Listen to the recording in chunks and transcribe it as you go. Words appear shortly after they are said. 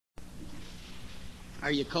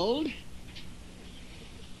Are you cold?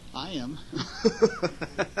 I am.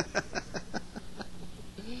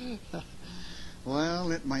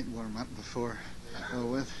 Well, it might warm up before I go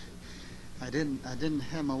with. I didn't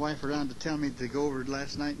have my wife around to tell me to go over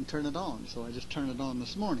last night and turn it on, so I just turned it on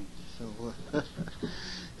this morning. So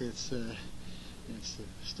it's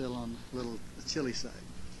still on a little chilly side.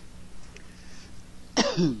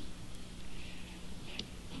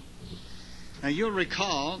 Now you'll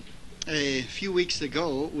recall a few weeks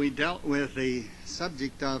ago we dealt with the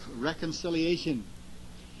subject of reconciliation.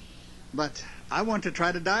 But I want to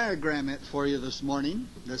try to diagram it for you this morning,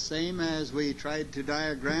 the same as we tried to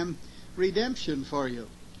diagram redemption for you.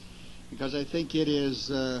 Because I think it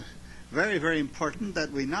is very, very important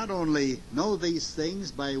that we not only know these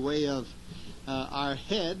things by way of our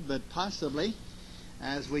head, but possibly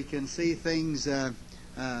as we can see things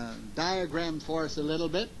diagrammed for us a little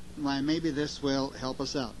bit, why maybe this will help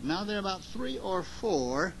us out. Now there are about 3 or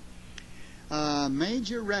 4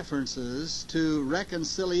 major references to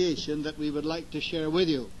reconciliation that we would like to share with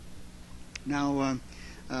you. Now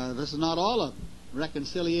this is not all of them.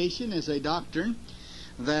 Reconciliation is a doctrine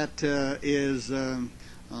that is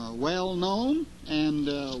well known and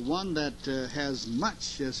one that has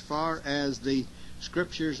much as far as the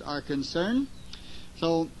scriptures are concerned.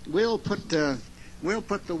 So we'll put the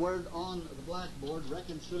word on the blackboard,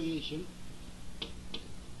 reconciliation.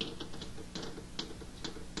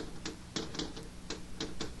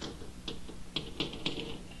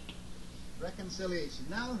 Reconciliation.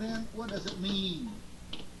 Now then, what does it mean?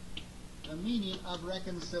 The meaning of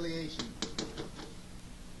reconciliation.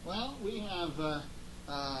 Well, we have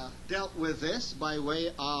dealt with this by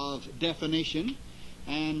way of definition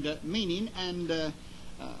and meaning, and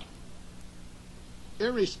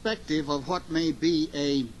irrespective of what may be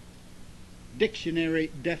a dictionary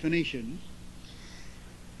definition,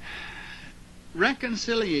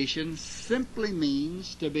 reconciliation simply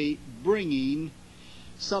means to be bringing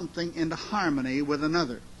something into harmony with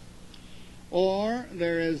another. Or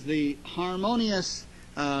there is the harmonious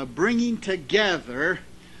bringing together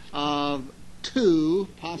of 2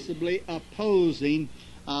 possibly opposing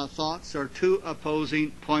thoughts or 2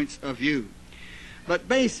 opposing points of view. But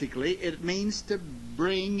basically it means to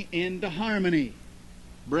bring into harmony,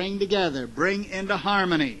 bring together, bring into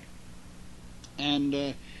harmony,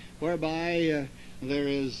 and whereby there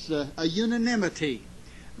is a unanimity,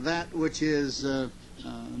 that which is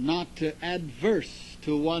not adverse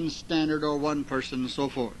to one standard or one person and so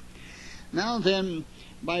forth. Now then,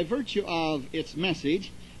 by virtue of its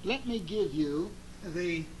message, let me give you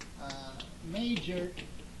the major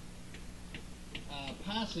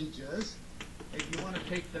passages if you want to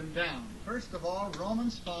take them down. First of all,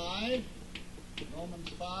 Romans 5, 2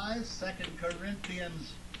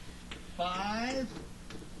 Corinthians 5,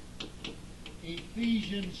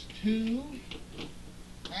 Ephesians 2,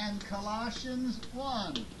 and Colossians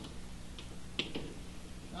 1.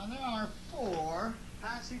 Now there are 4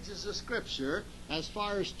 passages of Scripture, as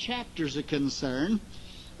far as chapters are concerned,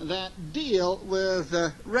 that deal with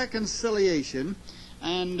reconciliation,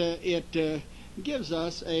 and it gives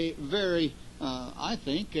us a very, I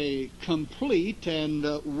think, a complete and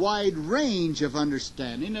wide range of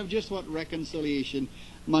understanding of just what reconciliation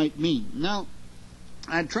might mean. Now,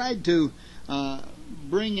 I tried to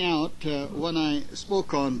bring out, when I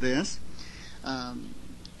spoke on this, an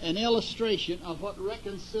illustration of what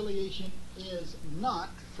reconciliation is not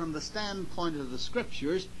from the standpoint of the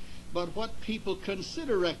Scriptures, but what people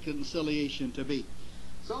consider reconciliation to be.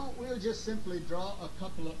 So we'll just simply draw a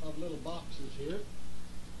couple of little boxes here.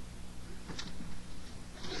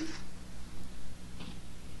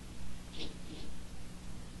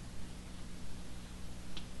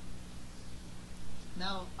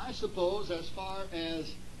 Now, I suppose, as far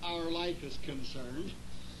as our life is concerned,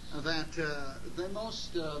 that the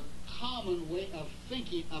most common way of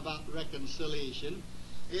thinking about reconciliation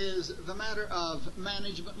is the matter of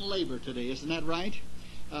management and labor today. Isn't that right?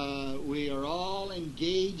 We are all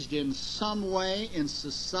engaged in some way in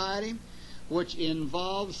society which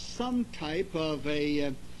involves some type of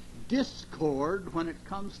a discord when it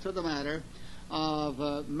comes to the matter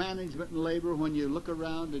of management and labor. When you look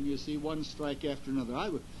around and you see one strike after another.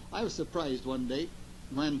 I was surprised one day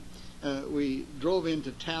when we drove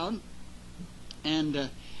into town, and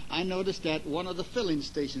I noticed at one of the filling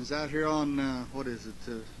stations out here on,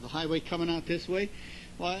 the highway coming out this way,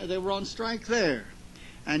 well, they were on strike there.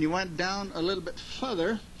 And you went down a little bit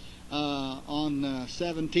further on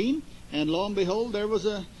 17, and lo and behold, there was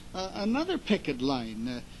another picket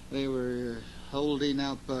line. They were holding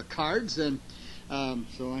up cards, and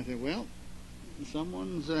so I said, well,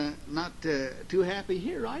 someone's not too happy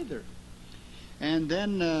here either. And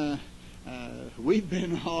then we've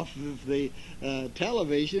been off of the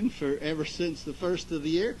television for ever since the first of the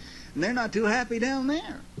year, and they're not too happy down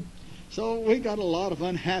there. So we got a lot of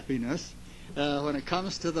unhappiness when it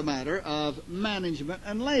comes to the matter of management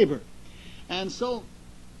and labor. And so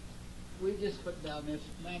we just put down this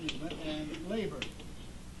management and labor.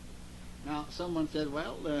 Now, someone said,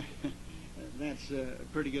 well, that's a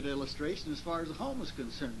pretty good illustration as far as the home is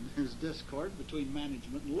concerned. There's discord between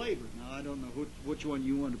management and labor. Now, I don't know which one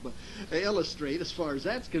you want to illustrate as far as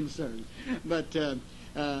that's concerned. But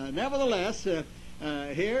nevertheless,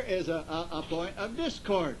 here is a point of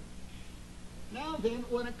discord. Now then,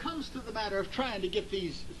 when it comes to the matter of trying to get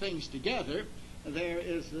these things together, there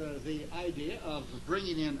is the idea of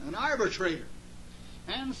bringing in an arbitrator.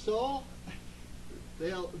 And so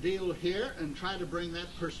they'll deal here and try to bring that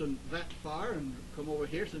person that far and come over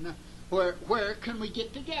here. So now, where can we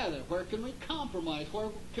get together? Where can we compromise? Where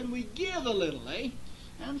can we give a little, eh?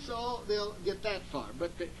 And so they'll get that far.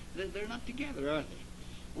 But they're not together, are they?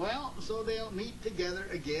 Well, so they'll meet together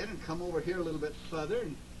again and come over here a little bit further.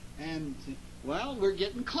 And well, we're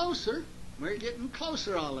getting closer. We're getting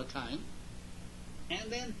closer all the time.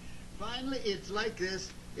 And then finally it's like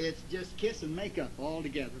this. It's just kiss and make up all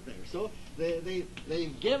together there. So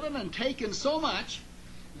they've given and taken so much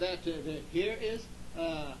that here is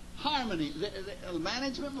harmony. The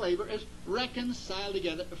management and labor is reconciled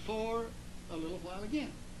together for a little while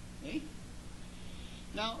again. Eh?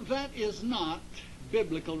 Now, that is not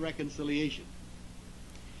biblical reconciliation.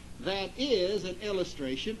 That is an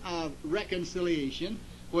illustration of reconciliation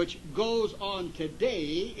which goes on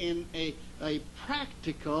today in a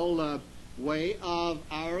practical way of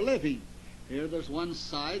our living. Here there's one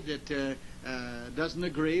side that doesn't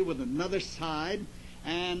agree with another side,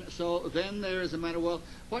 and so then there is a matter, well,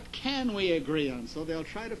 what can we agree on? So they'll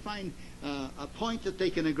try to find a point that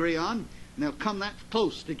they can agree on, and they'll come that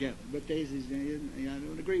close together. But they say, I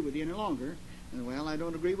don't agree with you any longer. And, well, I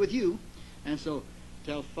don't agree with you. And so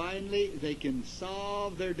till finally they can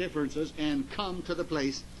solve their differences and come to the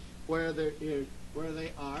place where they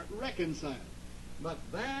are reconciled. But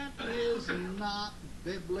that is not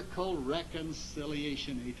biblical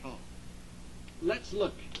reconciliation at all. Let's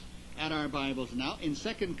look at our Bibles now in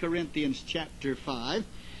 2 Corinthians chapter 5.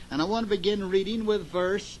 And I want to begin reading with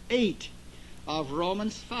verse 8 of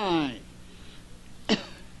Romans 5.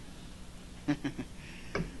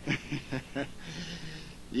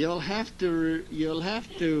 You'll have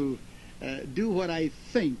to do what I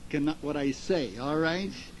think and not what I say, all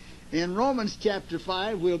right? In Romans chapter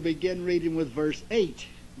 5, we'll begin reading with verse 8.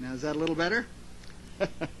 Now, is that a little better?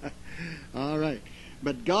 All right.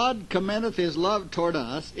 But God commendeth his love toward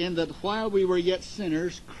us, in that while we were yet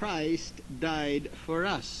sinners, Christ died for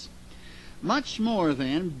us. Much more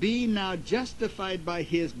then, being now justified by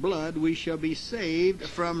his blood, we shall be saved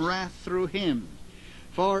from wrath through him.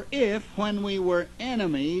 For if, when we were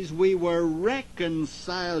enemies, we were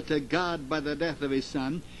reconciled to God by the death of his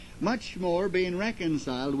Son, much more, being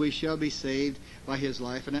reconciled, we shall be saved by his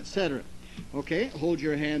life, and etc. Okay, hold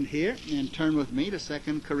your hand here and turn with me to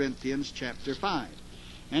 2 Corinthians chapter 5.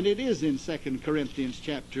 And it is in 2 Corinthians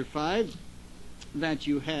chapter 5 that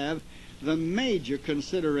you have the major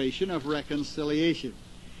consideration of reconciliation.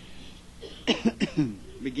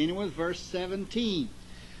 Beginning with verse 17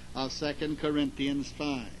 of 2 Corinthians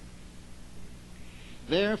 5.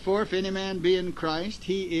 Therefore, if any man be in Christ,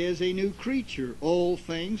 he is a new creature. Old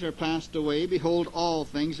things are passed away. Behold, all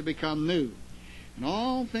things are become new. And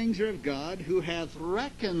all things are of God, who hath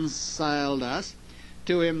reconciled us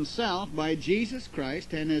to himself by Jesus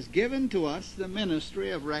Christ, and has given to us the ministry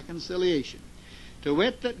of reconciliation. To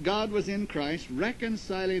wit, that God was in Christ,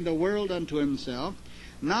 reconciling the world unto himself,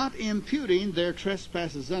 not imputing their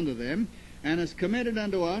trespasses unto them, and has committed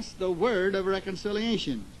unto us the word of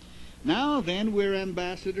reconciliation. Now then, we're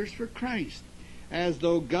ambassadors for Christ. As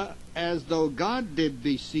though God did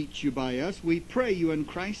beseech you by us, we pray you in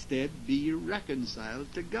Christ's stead, be ye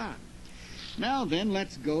reconciled to God. Now then,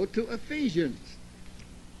 let's go to Ephesians.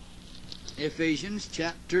 Ephesians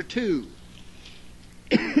chapter 2.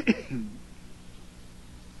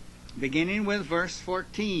 Beginning with verse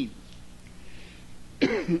 14.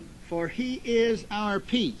 For he is our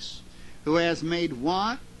peace, who has made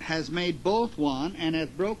both one, and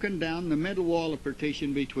hath broken down the middle wall of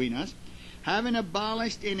partition between us, having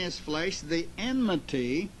abolished in his flesh the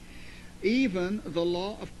enmity, even the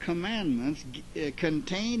law of commandments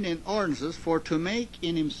contained in ordinances, for to make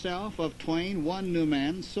in himself of twain one new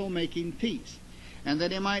man, so making peace, and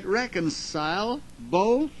that he might reconcile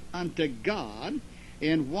both unto God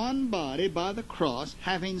in one body by the cross,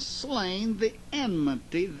 having slain the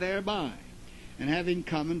enmity thereby, and having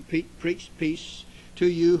come and preached peace to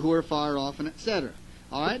you who are far off, and etc.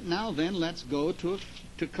 All right, now then, let's go to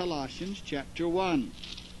Colossians chapter 1.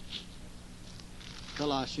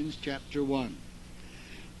 Colossians chapter 1.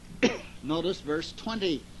 Notice verse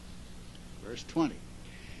 20. Verse 20.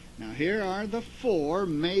 Now here are the four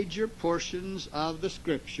major portions of the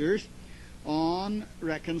Scriptures on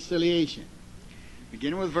reconciliation.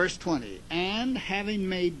 Beginning with verse 20. And having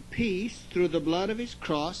made peace through the blood of his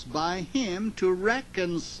cross, by him to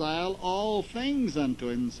reconcile all things unto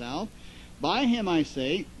himself. By him, I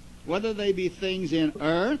say, whether they be things in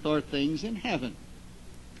earth or things in heaven.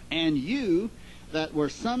 And you that were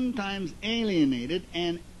sometimes alienated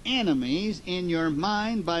and enemies in your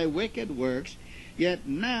mind by wicked works, yet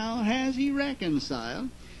now has he reconciled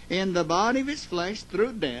in the body of his flesh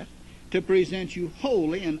through death, to present you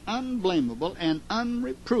holy and unblameable and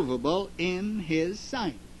unreprovable in his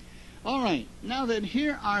sight. All right, now then,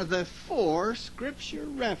 here are the four Scripture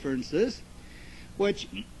references which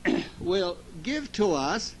will give to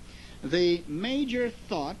us the major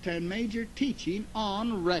thought and major teaching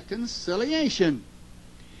on reconciliation.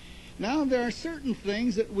 Now, there are certain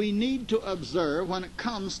things that we need to observe when it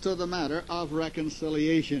comes to the matter of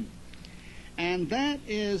reconciliation. And that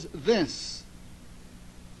is this.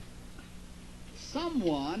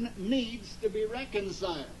 Someone needs to be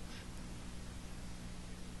reconciled.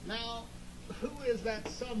 Now, who is that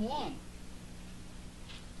someone?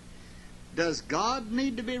 Does God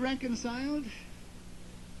need to be reconciled?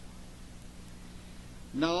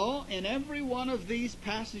 No, in every one of these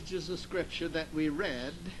passages of Scripture that we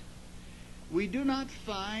read, we do not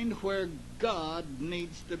find where God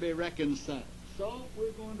needs to be reconciled. So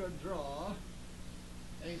we're going to draw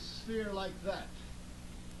a sphere like that.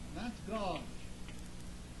 And that's God.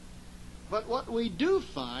 But what we do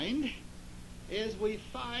find is we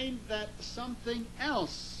find that something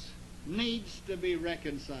else needs to be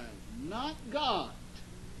reconciled, not God.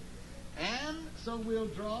 And so we'll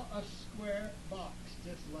draw a square box,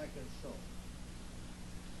 just like so.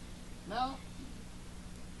 Now,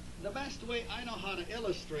 the best way I know how to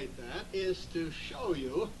illustrate that is to show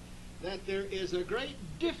you that there is a great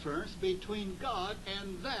difference between God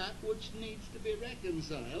and that which needs to be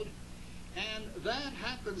reconciled, and that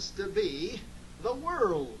happens to be the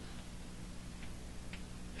world.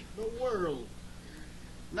 The world.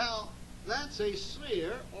 Now, that's a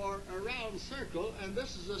sphere or a round circle, and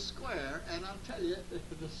this is a square, and I'll tell you,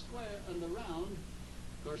 the square and the round,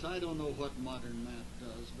 of course, I don't know what modern math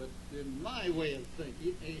does, but in my way of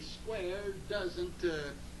thinking, a square doesn't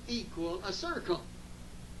equal a circle.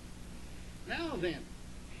 Now then,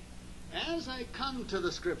 as I come to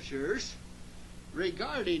the Scriptures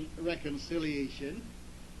regarding reconciliation,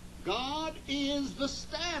 God is the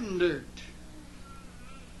standard.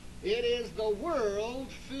 It is the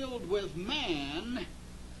world filled with man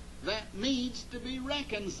that needs to be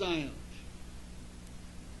reconciled.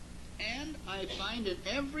 And I find in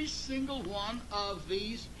every single one of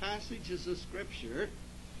these passages of Scripture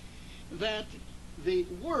that the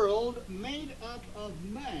world made up of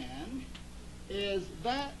man is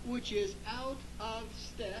that which is out of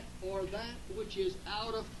step, or that which is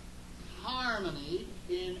out of harmony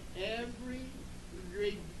in every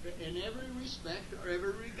respect or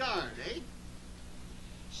every regard,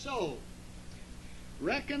 So,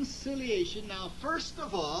 reconciliation. Now, first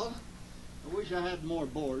of all, I wish I had more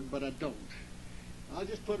board, but I don't. I'll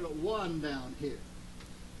just put a 1 down here.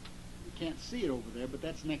 You can't see it over there, but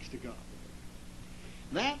that's next to God.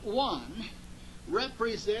 That 1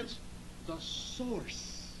 represents the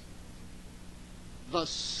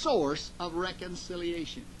source of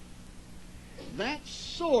reconciliation. That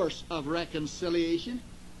source of reconciliation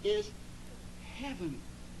is heaven.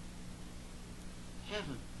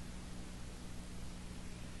 Heaven.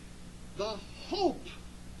 The hope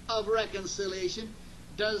of reconciliation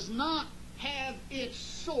does not have its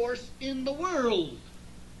source in the world,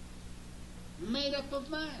 made up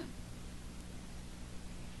of man.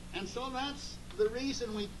 And so that's the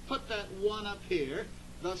reason we put that 1 up here.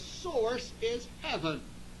 The source is heaven.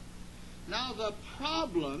 Now the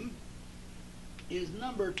problem is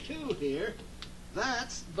number 2 here.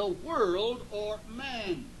 That's the world or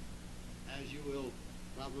man, as you will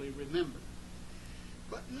probably remember.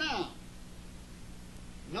 But now,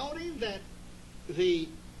 noting that the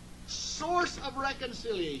source of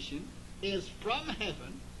reconciliation is from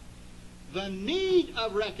heaven, the need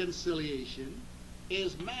of reconciliation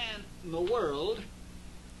is man in the world,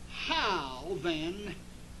 how then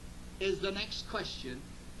is the next question?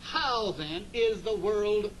 How then is the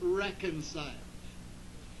world reconciled?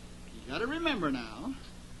 You got to remember now,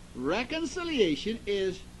 reconciliation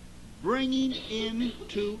is bringing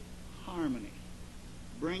into harmony.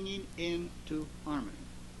 bringing into harmony.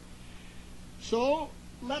 So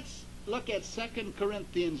let's look at 2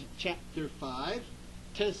 Corinthians chapter 5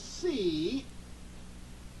 to see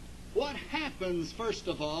what happens, first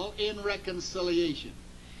of all, in reconciliation.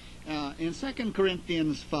 In 2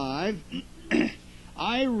 Corinthians 5,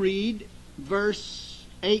 I read verse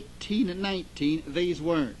 18 and 19, these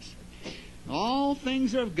words. All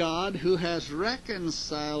things are of God, who has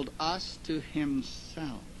reconciled us to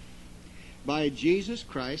himself by Jesus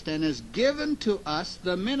Christ, and has given to us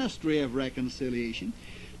the ministry of reconciliation,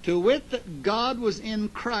 to wit, that God was in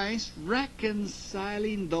Christ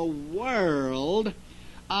reconciling the world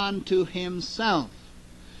unto himself.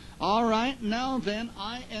 All right, now then,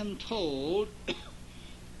 I am told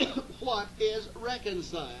what is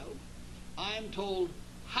reconciled. I am told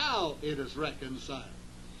how it is reconciled.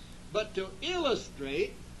 But to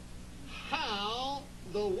illustrate how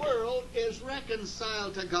the world is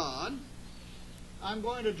reconciled to God, I'm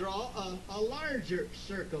going to draw a larger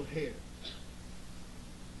circle here.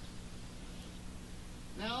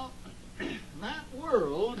 Now, that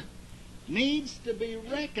world needs to be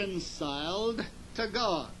reconciled to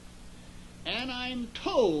God. And I'm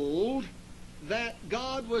told that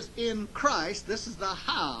God was in Christ, this is the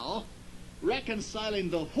how, reconciling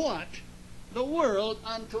the what, the world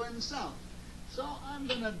unto himself. So I'm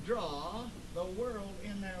going to draw the world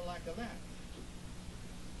in there like that.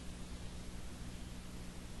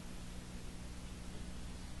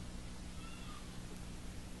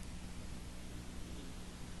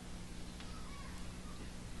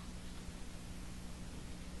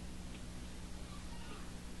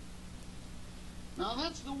 Now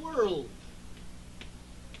that's the world.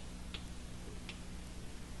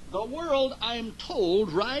 The world, I am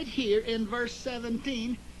told, right here in verse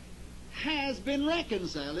 17, has been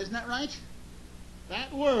reconciled. Isn't that right?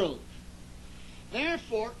 That world.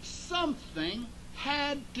 Therefore, something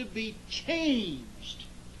had to be changed.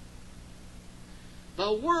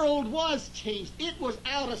 The world was changed. It was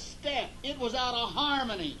out of step. It was out of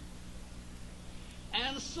harmony.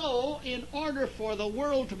 And so, in order for the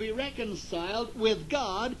world to be reconciled with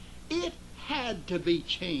God, it had to be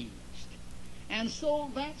changed. And so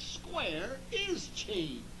that square is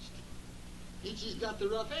changed. It's just got the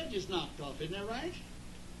rough edges knocked off, isn't that right?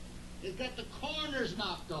 It's got the corners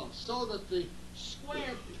knocked off so that the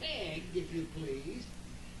square peg, if you please,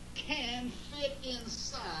 can fit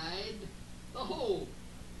inside the hole.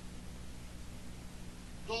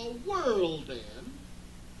 The world, then,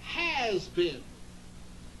 has been.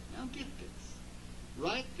 Now get this.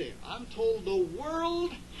 Right there. I'm told the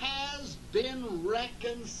world has been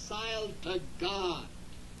reconciled to God.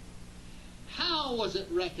 How was it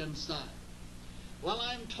reconciled? Well,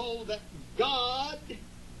 I'm told that God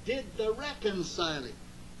did the reconciling.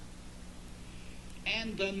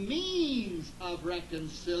 And the means of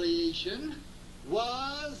reconciliation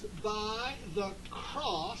was by the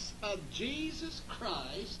cross of Jesus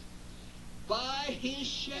Christ, by his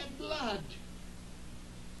shed blood,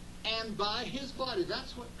 and by his body.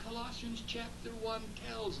 That's what Colossians chapter 1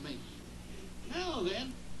 tells me. Now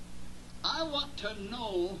then, I want to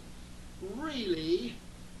know really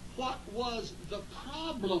what was the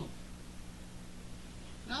problem.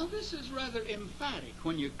 Now this is rather emphatic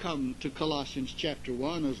when you come to Colossians chapter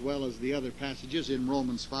 1 as well as the other passages in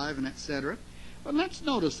Romans 5 and etc. But let's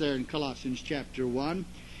notice there in Colossians chapter 1,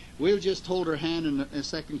 we'll just hold our hand in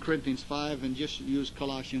 2 Corinthians 5 and just use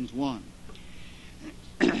Colossians 1.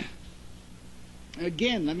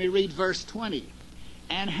 Again, let me read verse 20.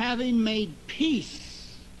 And having made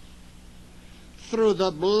peace through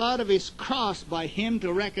the blood of his cross, by him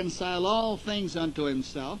to reconcile all things unto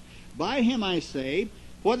himself, by him I say,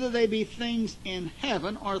 whether they be things in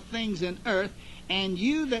heaven or things in earth, and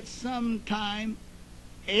you that sometime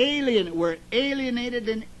were alienated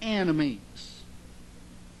and enemies.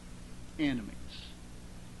 Enemies.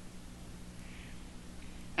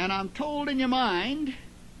 And I'm told in your mind,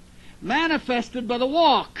 manifested by the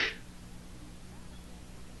walk,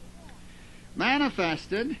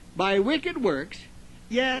 manifested by wicked works,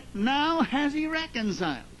 yet now has he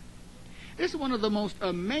reconciled. This is one of the most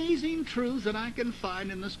amazing truths that I can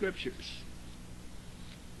find in the Scriptures.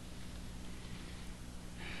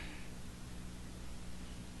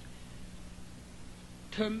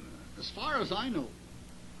 As far as I know,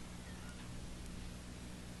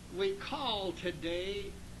 we call today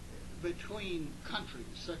between countries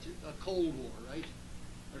such as a Cold War, right?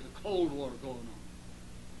 There's a Cold War going on.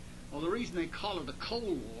 Well, the reason they call it a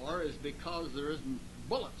Cold War is because there isn't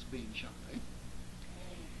bullets being shot, eh?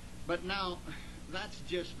 But now, that's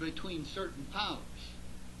just between certain powers.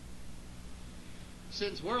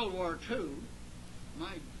 Since World War II,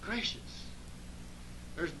 my gracious,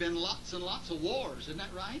 There's been lots and lots of wars, isn't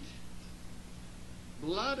that right?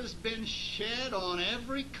 Blood has been shed on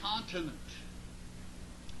every continent.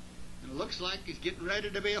 And it looks like it's getting ready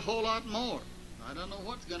to be a whole lot more. I don't know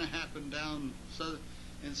what's going to happen down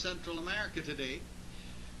in Central America today.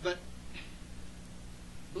 But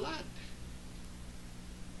blood.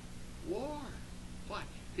 War. Why?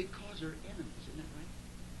 Because they're enemies, isn't that right?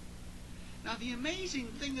 Now the amazing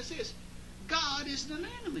thing is this. God isn't an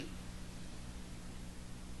enemy.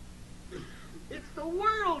 It's the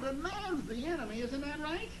world and man's the enemy, isn't that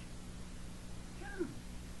right? Yeah.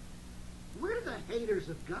 We're the haters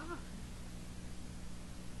of God.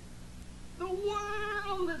 The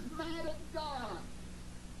world is mad at God.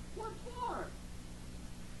 What for?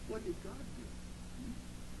 What did God do?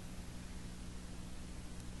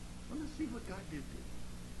 Well, let's see what God did do.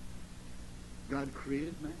 God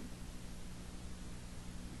created man.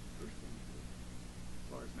 First thing he did, as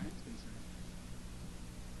far as man's concerned.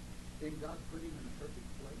 Then God put him in a perfect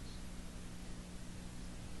place.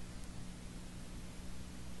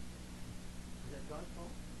 Is that God's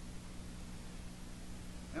fault?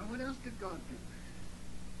 And what else did God do?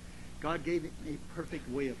 God gave him a perfect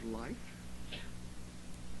way of life.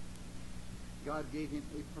 God gave him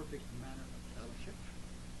a perfect manner of fellowship.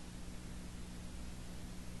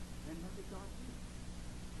 And what did God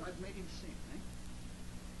do? God made him sing, eh?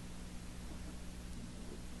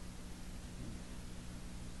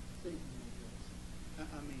 Satan made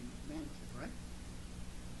us. Man said, right?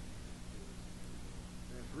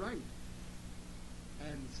 That's right.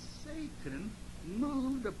 And Satan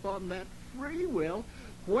moved upon that free will,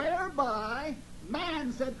 whereby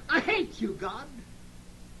man said, I hate you, God.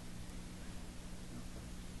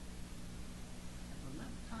 And from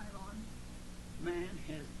that time on, man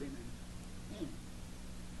has been an enemy.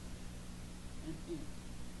 An enemy.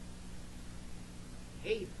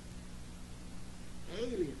 Hater.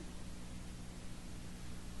 Alien.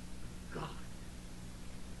 God.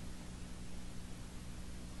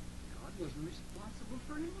 God wasn't responsible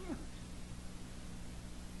for any of it.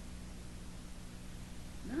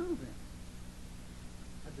 Now then,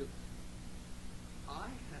 I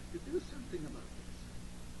have to do something about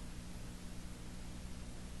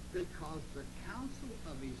this. Because the counsel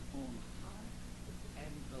of his own heart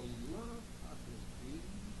and the love of his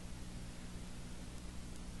being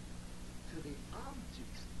to the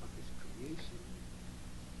objects of his creation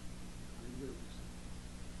are yours.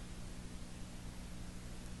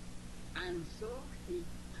 And so he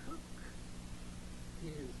took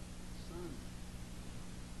his son,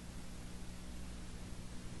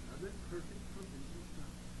 another perfect provision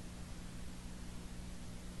son,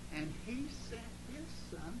 and he sent his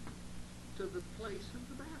son to the place of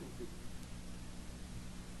the battlefield.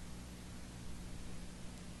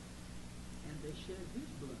 And they shed his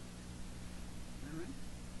blood. All right?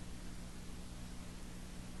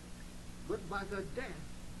 But by the death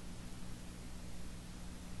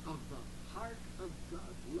of the heart of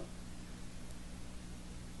God's love,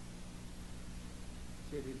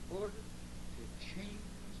 said in order to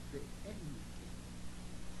change the enmity,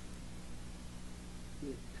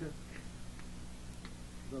 it took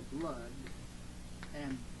the blood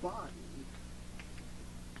and body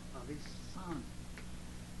of his son,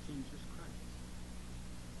 Jesus Christ.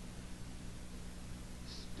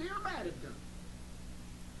 Still mad at God.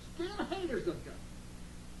 Still haters of God.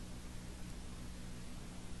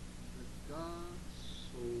 But God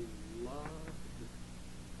so loved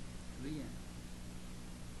the enemy.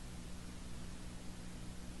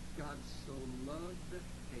 God so loved the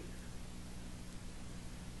hater.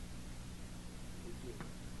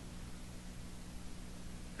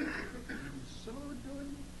 In so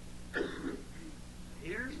doing,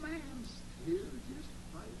 here's man still just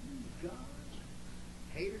fighting God.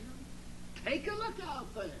 Haters him. Take a look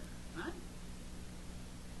out there. Huh?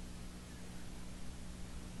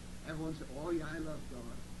 Everyone said, oh yeah, I love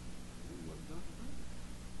God. What God about it?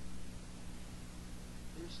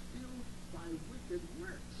 They're still by wicked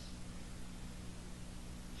works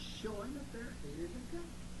showing that they're haters of God.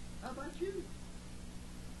 How about you?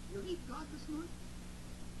 You hate God this morning?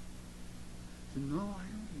 So, no, I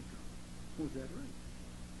don't hate God. Oh, is that right?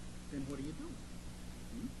 Then what are you doing?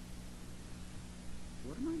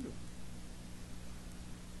 What am I doing?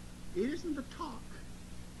 It isn't the talk,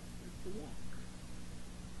 it's the walk.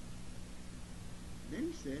 Then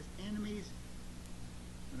he says, enemies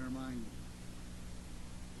that are mine.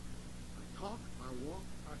 I talk, I walk,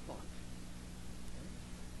 I thought. Okay?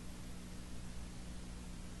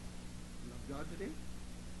 You love God today?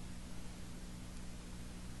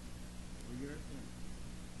 Well, you're at home.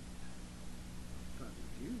 God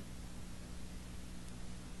loves you.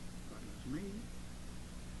 God loves me.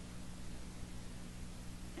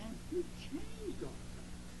 He changed all of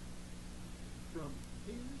that from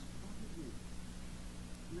his point of view.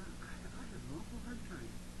 Now, I have an awful hard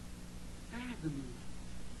time fathoming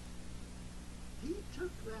that. He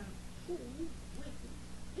took that whole wicked,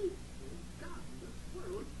 hateful, godless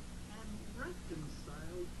world and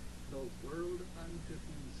reconciled the world unto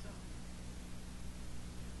himself.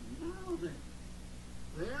 Now then,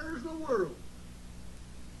 there's the world,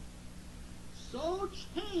 so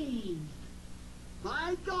changed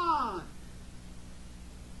by God.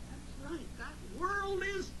 That's right, that world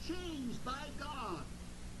is changed by God.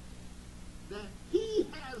 That He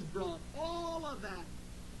has brought all of that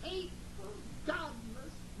hateful,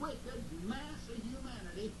 godless, wicked mass of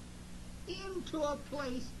humanity into a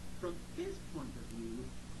place from His point of view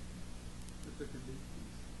that there can be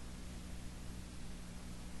peace.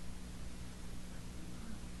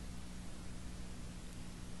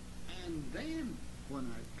 And then, when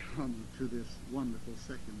I come to this wonderful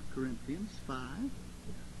 2 Corinthians 5,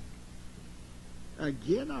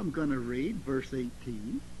 again I'm going to read verse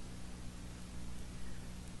 18.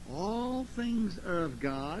 All things are of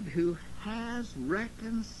God, who has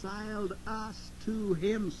reconciled us to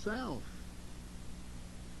Himself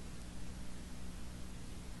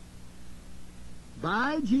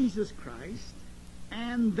by Jesus Christ,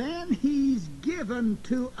 and then He's given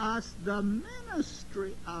to us the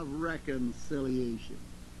ministry of reconciliation.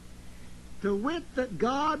 To wit, that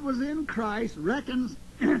God was in Christ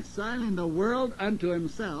reconciling the world unto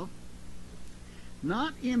Himself,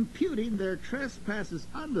 not imputing their trespasses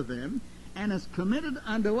unto them, and has committed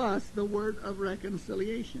unto us the word of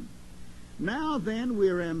reconciliation. Now then, we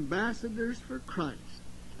are ambassadors for Christ.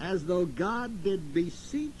 As though God did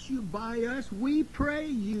beseech you by us, we pray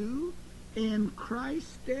you, in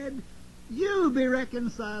Christ's stead, you be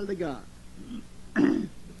reconciled to God.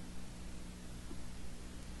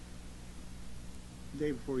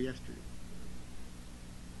 Day before yesterday,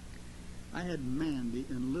 I had Mandy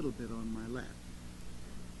in a little bit on my lap.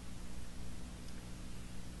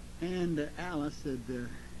 And Alice said, do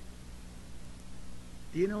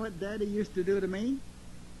you know what Daddy used to do to me?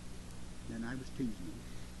 And I was teasing him,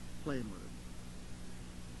 playing with him.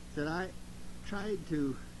 Said, I tried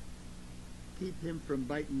to keep him from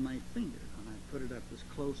biting my finger, and I put it up as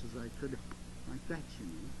close as I could, like that, you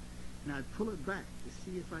know. And I'd pull it back to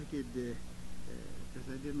see if I could, because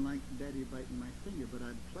I didn't like Daddy biting my finger, but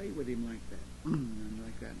I'd play with him like that, and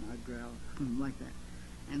like that, and I'd growl like that.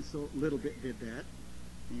 And so little bit did that.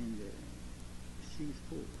 And she's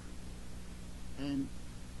 4. And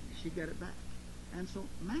she got it back. And so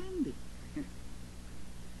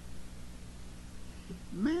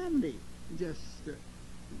Mandy, just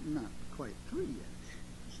not quite 3 yet.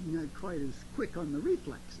 She's not quite as quick on the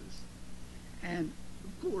reflexes. And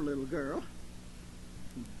poor little girl,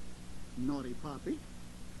 naughty Poppy,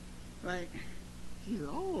 right, she said,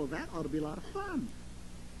 oh, that ought to be a lot of fun.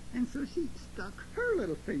 And so she stuck her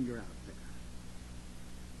little finger out there.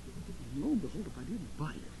 And lo and behold, if I didn't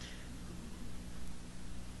bite it.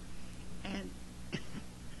 And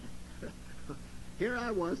here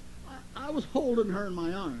I was holding her in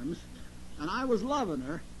my arms, and I was loving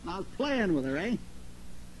her, and I was playing with her,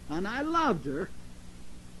 and I loved her,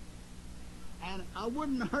 and I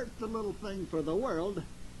wouldn't hurt the little thing for the world,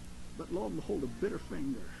 but lo and behold, a bitter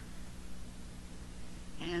finger.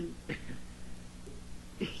 And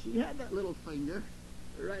she had that little finger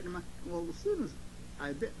right in my, well, as soon as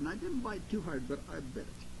I bit, and I didn't bite too hard, but I bit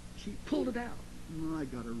it. She pulled it out. And I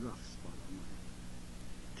got a rough spot on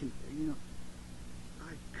my tooth there. You know,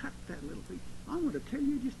 I cut that little thing. I want to tell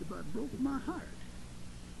you, just about broke my heart.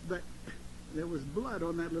 But there was blood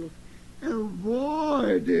on that little, and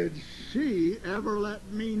boy, did she ever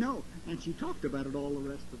let me know. And she talked about it all the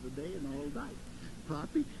rest of the day and all night.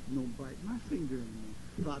 Poppy, no bite my finger anymore.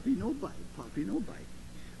 Poppy, no bite. Poppy, no bite.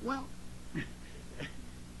 Well,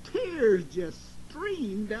 tears just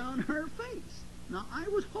streamed down her face. Now, I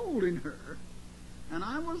was holding her, and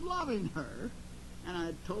I was loving her, and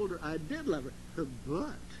I told her I did love her.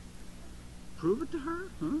 But, prove it to her,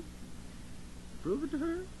 huh? Prove it to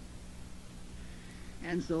her?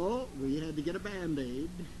 And so, we had to get a Band-Aid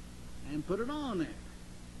and put it on there.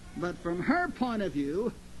 But from her point of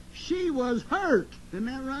view, she was hurt. Isn't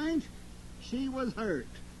that right? She was hurt.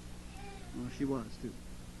 Well, she was, too.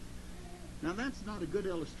 Now, that's not a good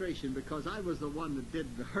illustration because I was the one that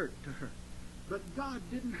did the hurt to her. But God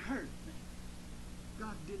didn't hurt me.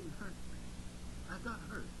 God didn't hurt me. I got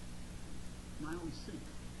hurt. My own sin.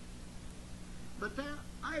 But there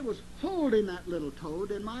I was holding that little toad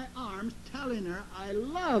in my arms, telling her I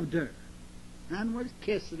loved her, and was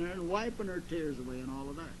kissing her and wiping her tears away and all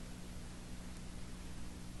of that.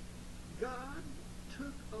 God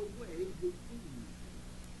took away the enmity.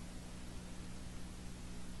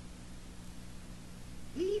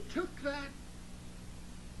 He took that,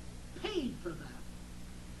 paid for that,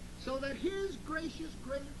 so that his gracious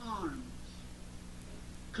great arms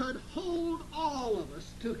could hold all of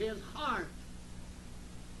us to his heart,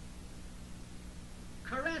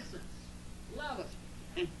 caress us, love us.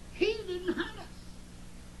 And he didn't hurt us.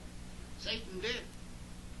 Satan did.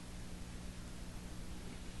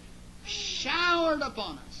 Showered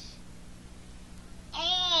upon us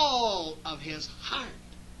all of his heart.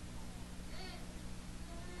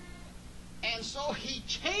 And so he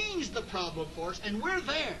changed the problem for us, and we're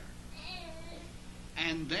there.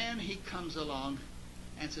 And then he comes along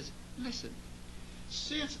and says, listen,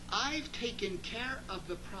 since I've taken care of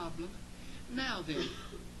the problem, now then,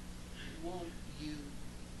 won't you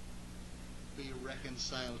be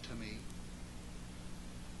reconciled to me?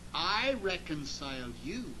 I reconciled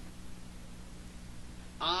you.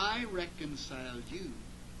 I reconciled you.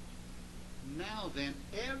 Now then,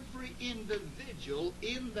 every individual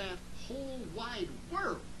in that whole wide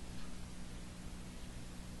world,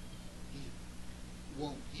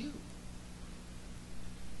 won't you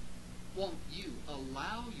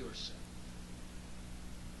allow yourself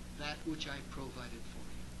that which I provided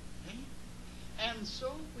for you? Eh? And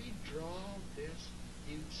so we draw this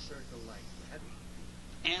huge circle like that.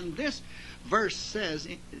 And this verse says,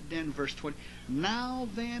 in verse 20, now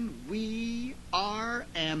then we are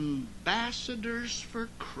ambassadors for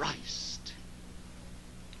Christ,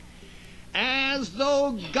 as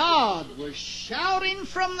though God was shouting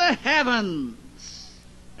from the heavens,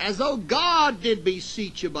 as though God did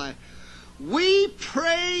beseech you by, we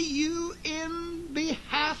pray you in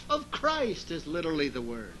behalf of Christ, is literally the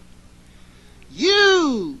word.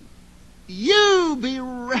 You be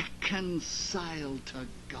reconciled to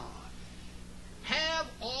God. Have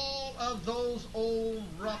all of those old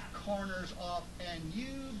rough corners off, and you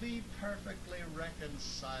be perfectly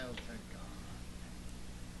reconciled to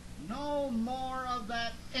God. No more of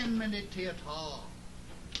that enmity at all.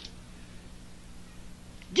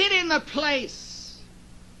 Get in the place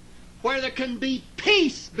where there can be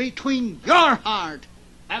peace between your heart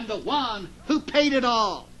and the one who paid it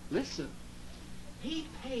all. Listen. He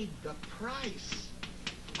paid the price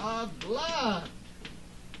of blood.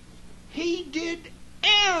 He did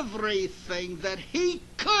everything that he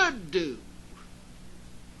could do.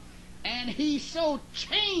 And he so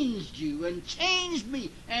changed you and changed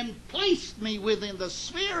me and placed me within the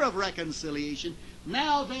sphere of reconciliation.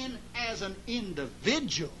 Now then, as an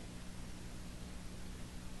individual,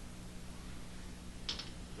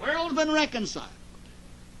 the world's been reconciled.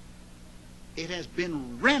 It has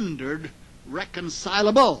been rendered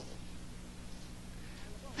reconcilable.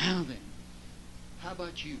 Now then, how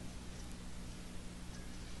about you?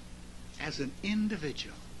 As an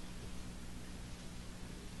individual,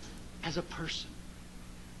 as a person,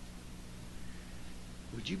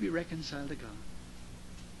 would you be reconciled to God?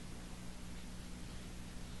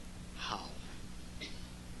 How?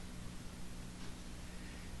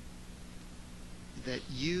 That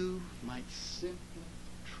you might simply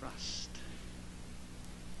trust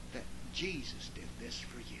that Jesus did this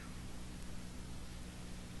for you.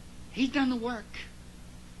 He's done the work.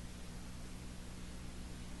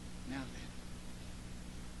 Now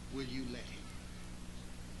then, will you let him?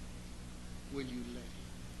 Will you let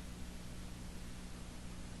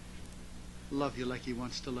him love you like he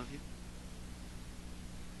wants to love you?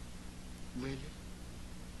 Will you?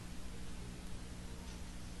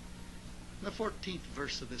 The 14th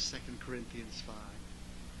verse of this 2 Corinthians 5.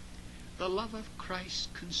 The love of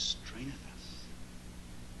Christ constraineth us.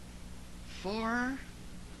 For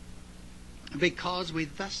because we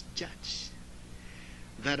thus judge,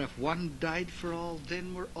 that if one died for all,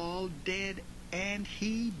 then we're all dead, and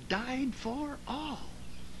he died for all,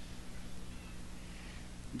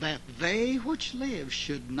 that they which live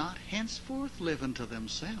should not henceforth live unto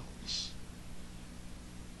themselves,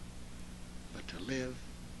 but to live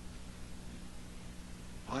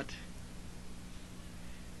what?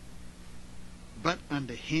 But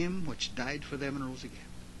unto him which died for them and rose again.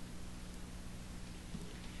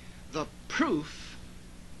 The proof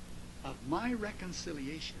of my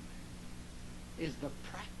reconciliation is the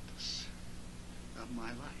practice of my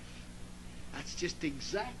life. That's just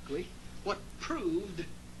exactly what proved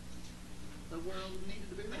the world needed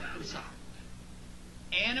to be reconciled.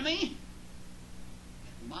 Enemy,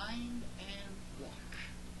 mind and walk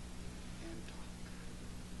and talk.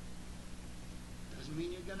 Doesn't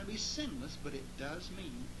mean you're going to be sinless, but it does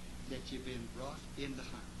mean that you've been brought into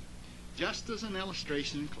harmony. Just as an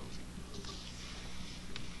illustration in closing.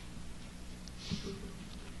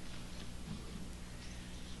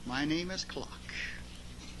 My name is Clock.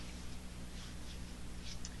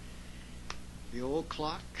 The old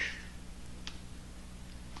clock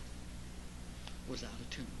was out of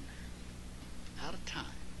tune, out of time,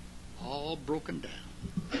 all broken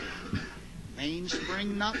down.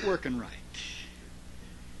 Mainspring not working right.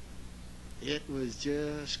 It was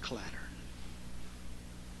just clattering.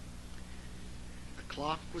 The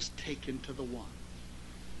clock was taken to the one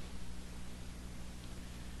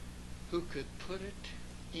who could put it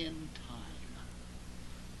in time,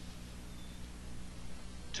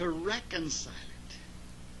 to reconcile it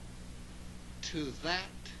to that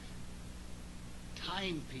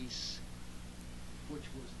timepiece which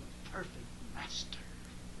was the perfect master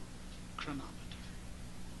chronometer.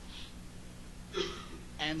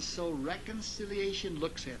 And so reconciliation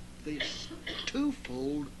looks at this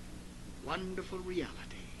twofold wonderful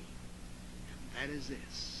reality. And that is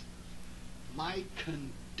this: my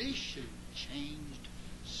condition changed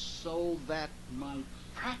so that my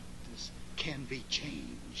practice can be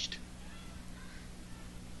changed.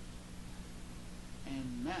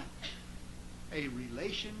 And now, a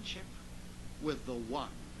relationship with the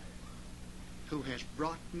one who has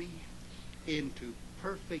brought me into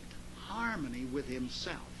perfect harmony with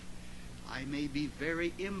himself. I may be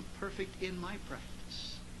very imperfect in my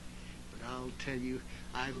practice, but I'll tell you,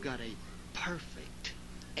 I've got a perfect,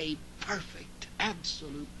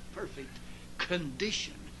 absolute perfect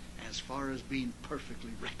condition as far as being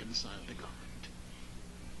perfectly reconciled to God.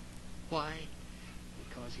 Why?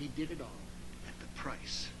 Because he did it all at the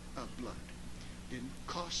price of blood. Didn't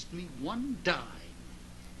cost me one dime.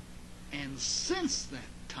 And since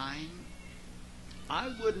that time,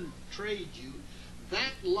 I wouldn't trade you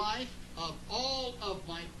that life of all of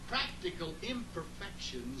my practical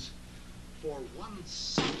imperfections for 1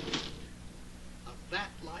 second of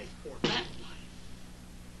that life or that life.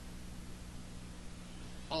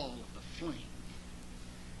 All of the fling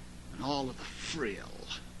and all of the frill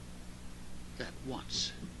that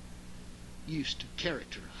once used to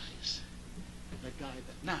characterize the guy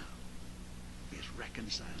that now is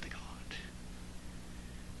reconciled to God.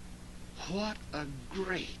 What a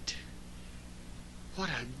great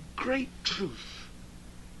truth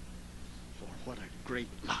for what a great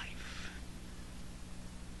life.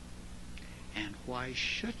 And why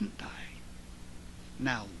shouldn't I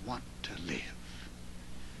now want to live?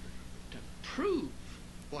 To prove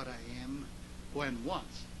what I am when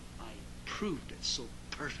once I proved it so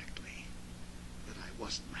perfectly that I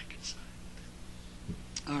wasn't reconciled.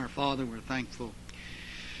 Our Father, we're thankful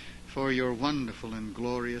for your wonderful and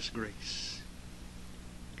glorious grace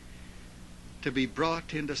to be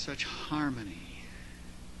brought into such harmony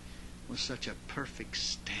with such a perfect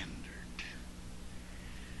standard.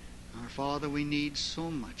 Our Father, we need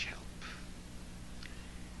so much help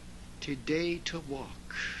today to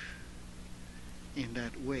walk in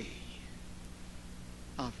that way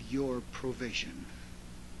of your provision.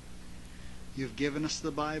 You've given us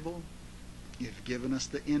the Bible. You've given us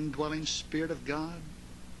the indwelling Spirit of God.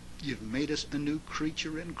 You've made us a new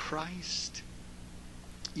creature in Christ.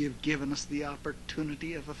 You've given us the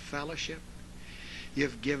opportunity of a fellowship.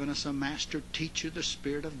 You've given us a master teacher, the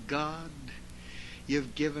Spirit of God.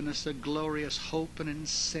 You've given us a glorious hope and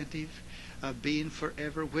incentive of being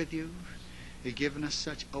forever with you. You've given us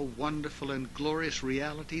such a wonderful and glorious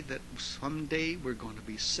reality that someday we're going to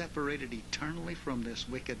be separated eternally from this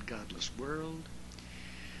wicked, godless world.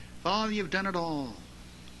 Father, you've done it all.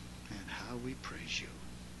 And how we praise you.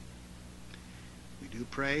 We do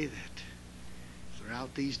pray that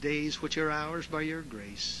throughout these days which are ours by your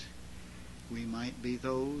grace, we might be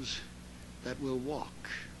those that will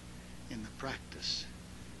walk in the practice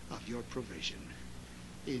of your provision.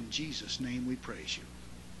 In Jesus' name we praise you.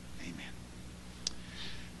 Amen.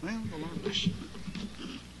 Well, the Lord bless you.